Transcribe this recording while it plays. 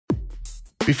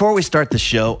Before we start the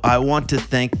show, I want to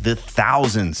thank the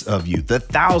thousands of you,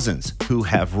 who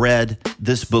have read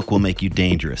This Book Will Make You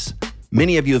Dangerous.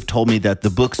 Many of you have told me that the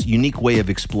book's unique way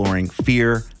of exploring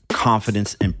fear,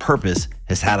 confidence, and purpose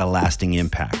has had a lasting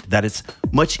impact, that it's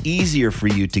much easier for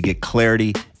you to get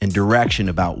clarity and direction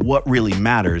about what really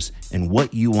matters and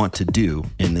what you want to do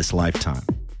in this lifetime.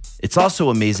 It's also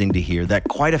amazing to hear that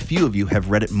quite a few of you have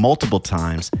read it multiple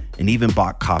times and even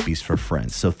bought copies for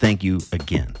friends, so thank you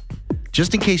again.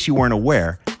 Just in case you weren't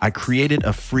aware, I created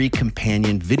a free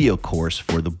companion video course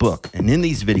for the book. And in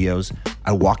these videos,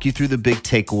 I walk you through the big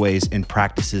takeaways and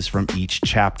practices from each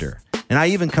chapter. And I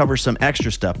even cover some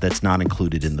extra stuff that's not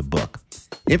included in the book.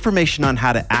 Information on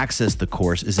how to access the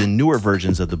course is in newer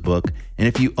versions of the book. And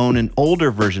if you own an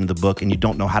older version of the book and you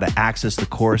don't know how to access the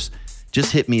course,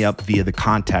 just hit me up via the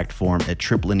contact form at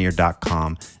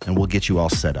triplinear.com and we'll get you all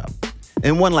set up.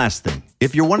 And one last thing,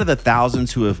 if you're one of the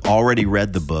thousands who have already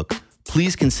read the book,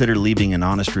 please consider leaving an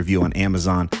honest review on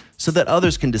Amazon so that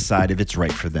others can decide if it's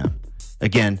right for them.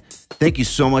 Again, thank you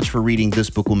so much for reading This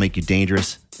Book Will Make You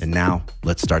Dangerous. And now,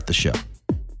 let's start the show.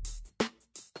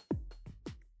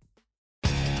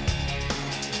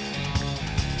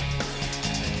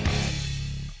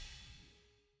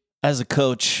 As a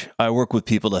coach, I work with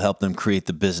people to help them create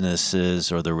the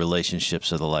businesses or the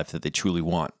relationships or the life that they truly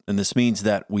want. And this means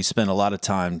that we spend a lot of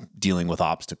time dealing with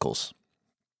obstacles.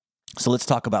 So let's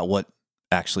talk about what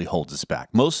actually holds us back.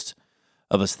 Most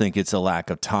of us think it's a lack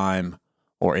of time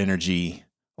or energy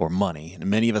or money. And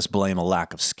many of us blame a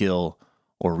lack of skill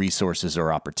or resources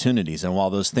or opportunities. And while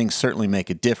those things certainly make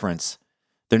a difference,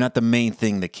 they're not the main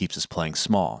thing that keeps us playing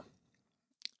small.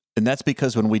 And that's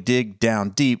because when we dig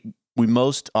down deep, we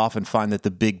most often find that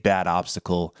the big bad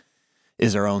obstacle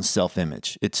is our own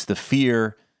self-image. It's the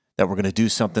fear that we're going to do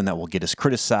something that will get us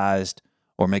criticized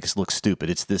or make us look stupid.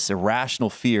 It's this irrational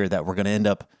fear that we're going to end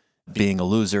up being a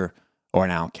loser or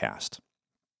an outcast.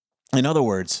 In other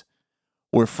words,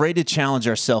 we're afraid to challenge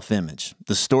our self-image,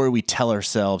 the story we tell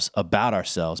ourselves about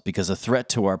ourselves, because a threat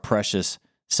to our precious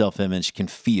self-image can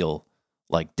feel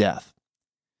like death.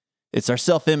 It's our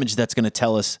self-image that's going to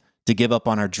tell us to give up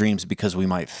on our dreams because we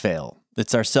might fail.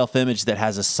 It's our self-image that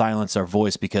has us silence our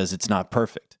voice because it's not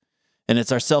perfect. And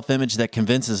it's our self-image that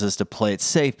convinces us to play it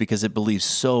safe because it believes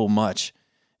so much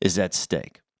is at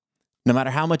stake. No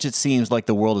matter how much it seems like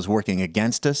the world is working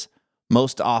against us,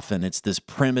 most often it's this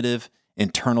primitive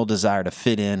internal desire to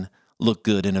fit in, look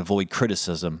good, and avoid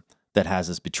criticism that has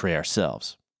us betray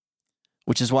ourselves.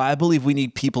 Which is why I believe we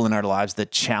need people in our lives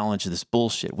that challenge this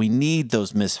bullshit. We need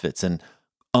those misfits and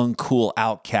uncool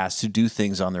outcasts who do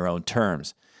things on their own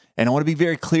terms. And I want to be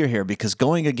very clear here, because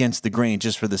going against the grain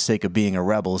just for the sake of being a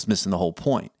rebel is missing the whole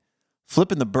point.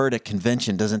 Flipping the bird at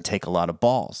convention doesn't take a lot of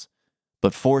balls,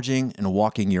 but forging and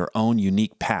walking your own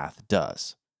unique path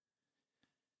does.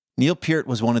 Neil Peart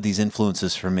was one of these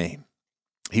influences for me.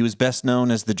 He was best known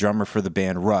as the drummer for the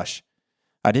band Rush.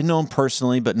 I didn't know him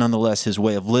personally, but nonetheless, his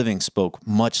way of living spoke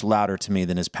much louder to me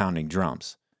than his pounding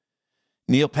drums.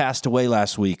 Neil passed away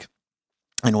last week,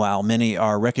 and while many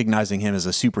are recognizing him as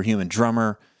a superhuman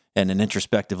drummer and an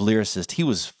introspective lyricist, he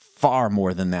was far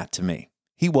more than that to me.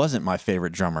 He wasn't my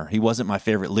favorite drummer. He wasn't my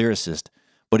favorite lyricist.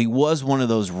 But he was one of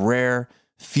those rare,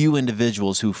 few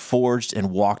individuals who forged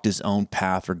and walked his own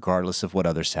path regardless of what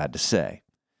others had to say.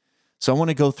 So I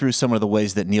want to go through some of the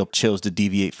ways that Neil chose to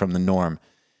deviate from the norm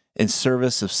in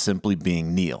service of simply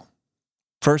being Neil.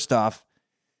 First off,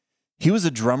 he was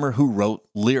a drummer who wrote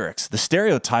lyrics. The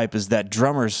stereotype is that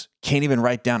drummers can't even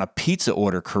write down a pizza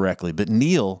order correctly, but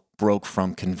Neil broke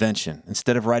from convention.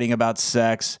 Instead of writing about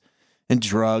sex and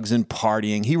drugs and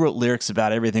partying, he wrote lyrics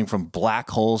about everything from black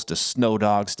holes to snow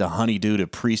dogs to honeydew to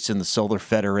priests in the Solar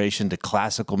Federation to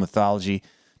classical mythology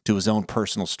to his own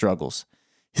personal struggles.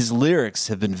 His lyrics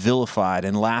have been vilified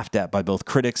and laughed at by both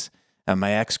critics and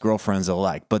my ex-girlfriends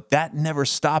alike, but that never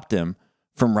stopped him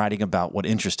from writing about what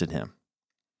interested him.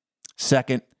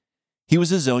 Second, he was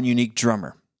his own unique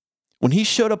drummer. When he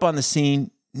showed up on the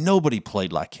scene, nobody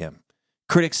played like him.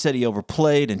 Critics said he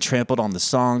overplayed and trampled on the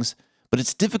songs, but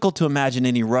it's difficult to imagine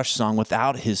any Rush song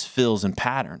without his fills and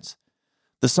patterns.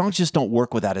 The songs just don't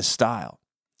work without his style.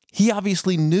 He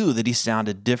obviously knew that he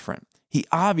sounded different. He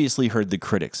obviously heard the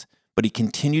critics, but he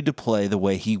continued to play the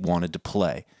way he wanted to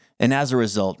play. And as a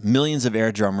result, millions of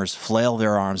air drummers flail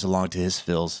their arms along to his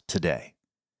fills today.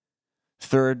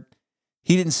 Third,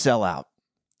 he didn't sell out.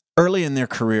 Early in their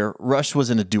career, Rush was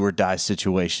in a do-or-die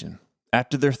situation.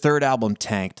 After their third album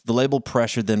tanked, the label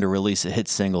pressured them to release a hit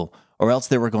single, or else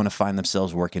they were going to find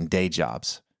themselves working day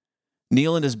jobs.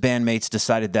 Neil and his bandmates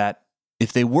decided that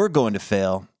if they were going to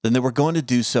fail, then they were going to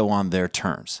do so on their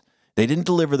terms. They didn't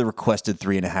deliver the requested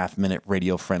 3.5-minute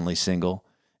radio-friendly single.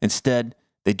 Instead,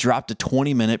 they dropped a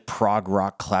 20-minute prog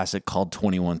rock classic called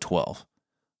 2112.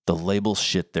 The label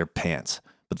shit their pants,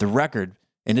 but the record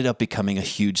ended up becoming a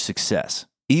huge success,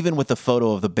 even with the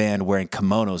photo of the band wearing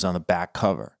kimonos on the back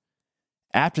cover.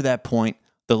 After that point,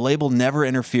 the label never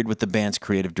interfered with the band's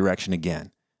creative direction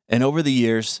again, and over the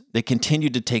years, they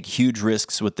continued to take huge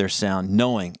risks with their sound,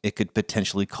 knowing it could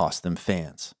potentially cost them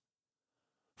fans.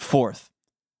 Fourth,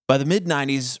 by the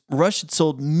mid-90s, Rush had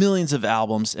sold millions of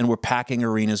albums and were packing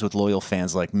arenas with loyal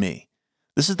fans like me.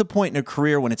 This is the point in a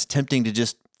career when it's tempting to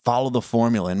just follow the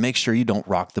formula and make sure you don't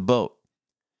rock the boat.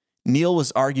 Neil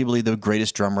was arguably the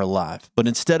greatest drummer alive, but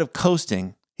instead of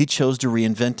coasting, he chose to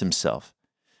reinvent himself.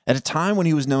 At a time when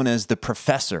he was known as the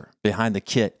professor behind the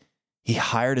kit, he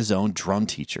hired his own drum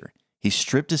teacher. He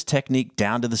stripped his technique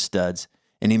down to the studs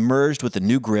and emerged with a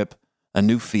new grip, a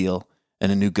new feel,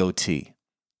 and a new goatee.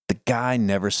 The guy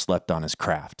never slept on his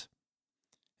craft.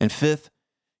 And fifth,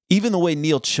 even the way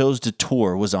Neil chose to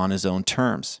tour was on his own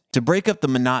terms. To break up the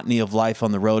monotony of life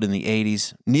on the road in the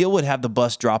 80s, Neil would have the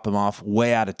bus drop him off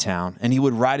way out of town, and he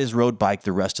would ride his road bike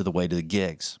the rest of the way to the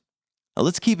gigs. Now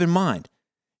let's keep in mind,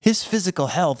 his physical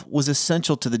health was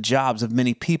essential to the jobs of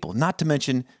many people, not to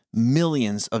mention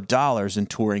millions of dollars in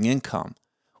touring income.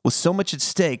 With so much at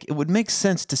stake, it would make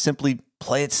sense to simply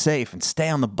play it safe and stay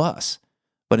on the bus.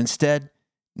 But instead,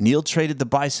 Neil traded the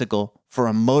bicycle for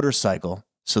a motorcycle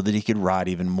so that he could ride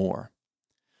even more.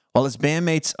 While his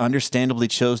bandmates understandably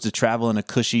chose to travel in a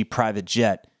cushy private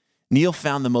jet, Neil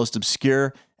found the most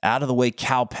obscure, out-of-the-way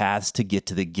cow paths to get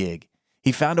to the gig.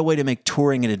 He found a way to make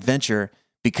touring an adventure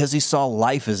because he saw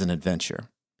life as an adventure.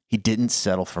 He didn't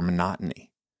settle for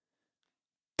monotony.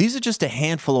 These are just a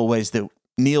handful of ways that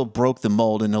Neil broke the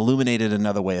mold and illuminated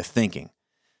another way of thinking.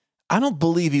 I don't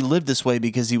believe he lived this way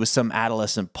because he was some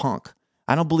adolescent punk.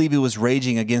 I don't believe he was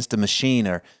raging against a machine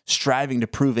or striving to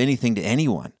prove anything to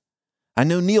anyone. I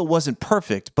know Neil wasn't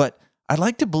perfect, but I'd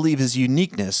like to believe his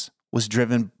uniqueness was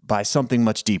driven by something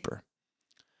much deeper.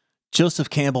 Joseph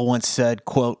Campbell once said,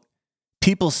 quote,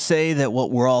 "People say that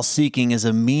what we're all seeking is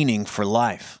a meaning for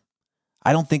life.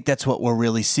 I don't think that's what we're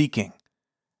really seeking.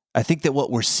 I think that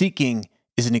what we're seeking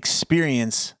is an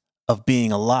experience of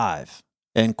being alive."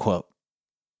 End quote.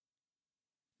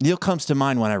 Neil comes to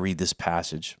mind when I read this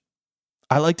passage.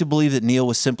 I like to believe that Neil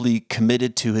was simply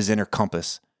committed to his inner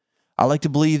compass. I like to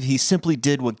believe he simply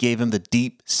did what gave him the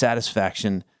deep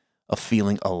satisfaction of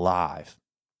feeling alive.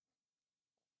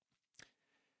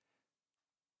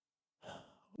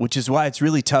 Which is why it's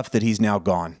really tough that he's now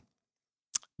gone.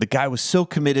 The guy was so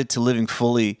committed to living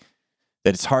fully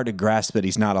that it's hard to grasp that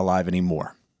he's not alive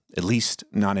anymore, at least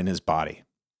not in his body.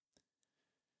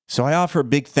 So I offer a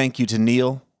big thank you to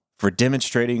Neil for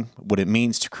demonstrating what it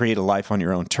means to create a life on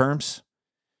your own terms.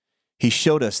 He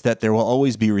showed us that there will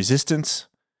always be resistance,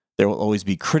 there will always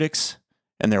be critics,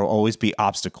 and there will always be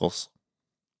obstacles.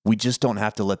 We just don't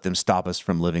have to let them stop us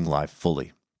from living life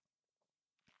fully.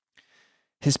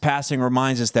 His passing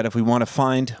reminds us that if we want to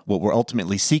find what we're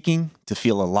ultimately seeking, to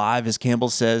feel alive, as Campbell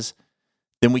says,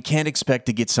 then we can't expect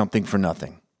to get something for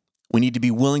nothing. We need to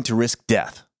be willing to risk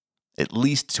death, at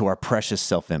least to our precious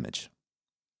self-image.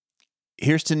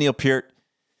 Here's to Neil Peart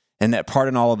and that part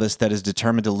in all of us that is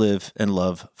determined to live and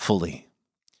love fully.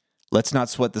 Let's not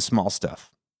sweat the small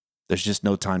stuff. There's just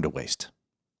no time to waste.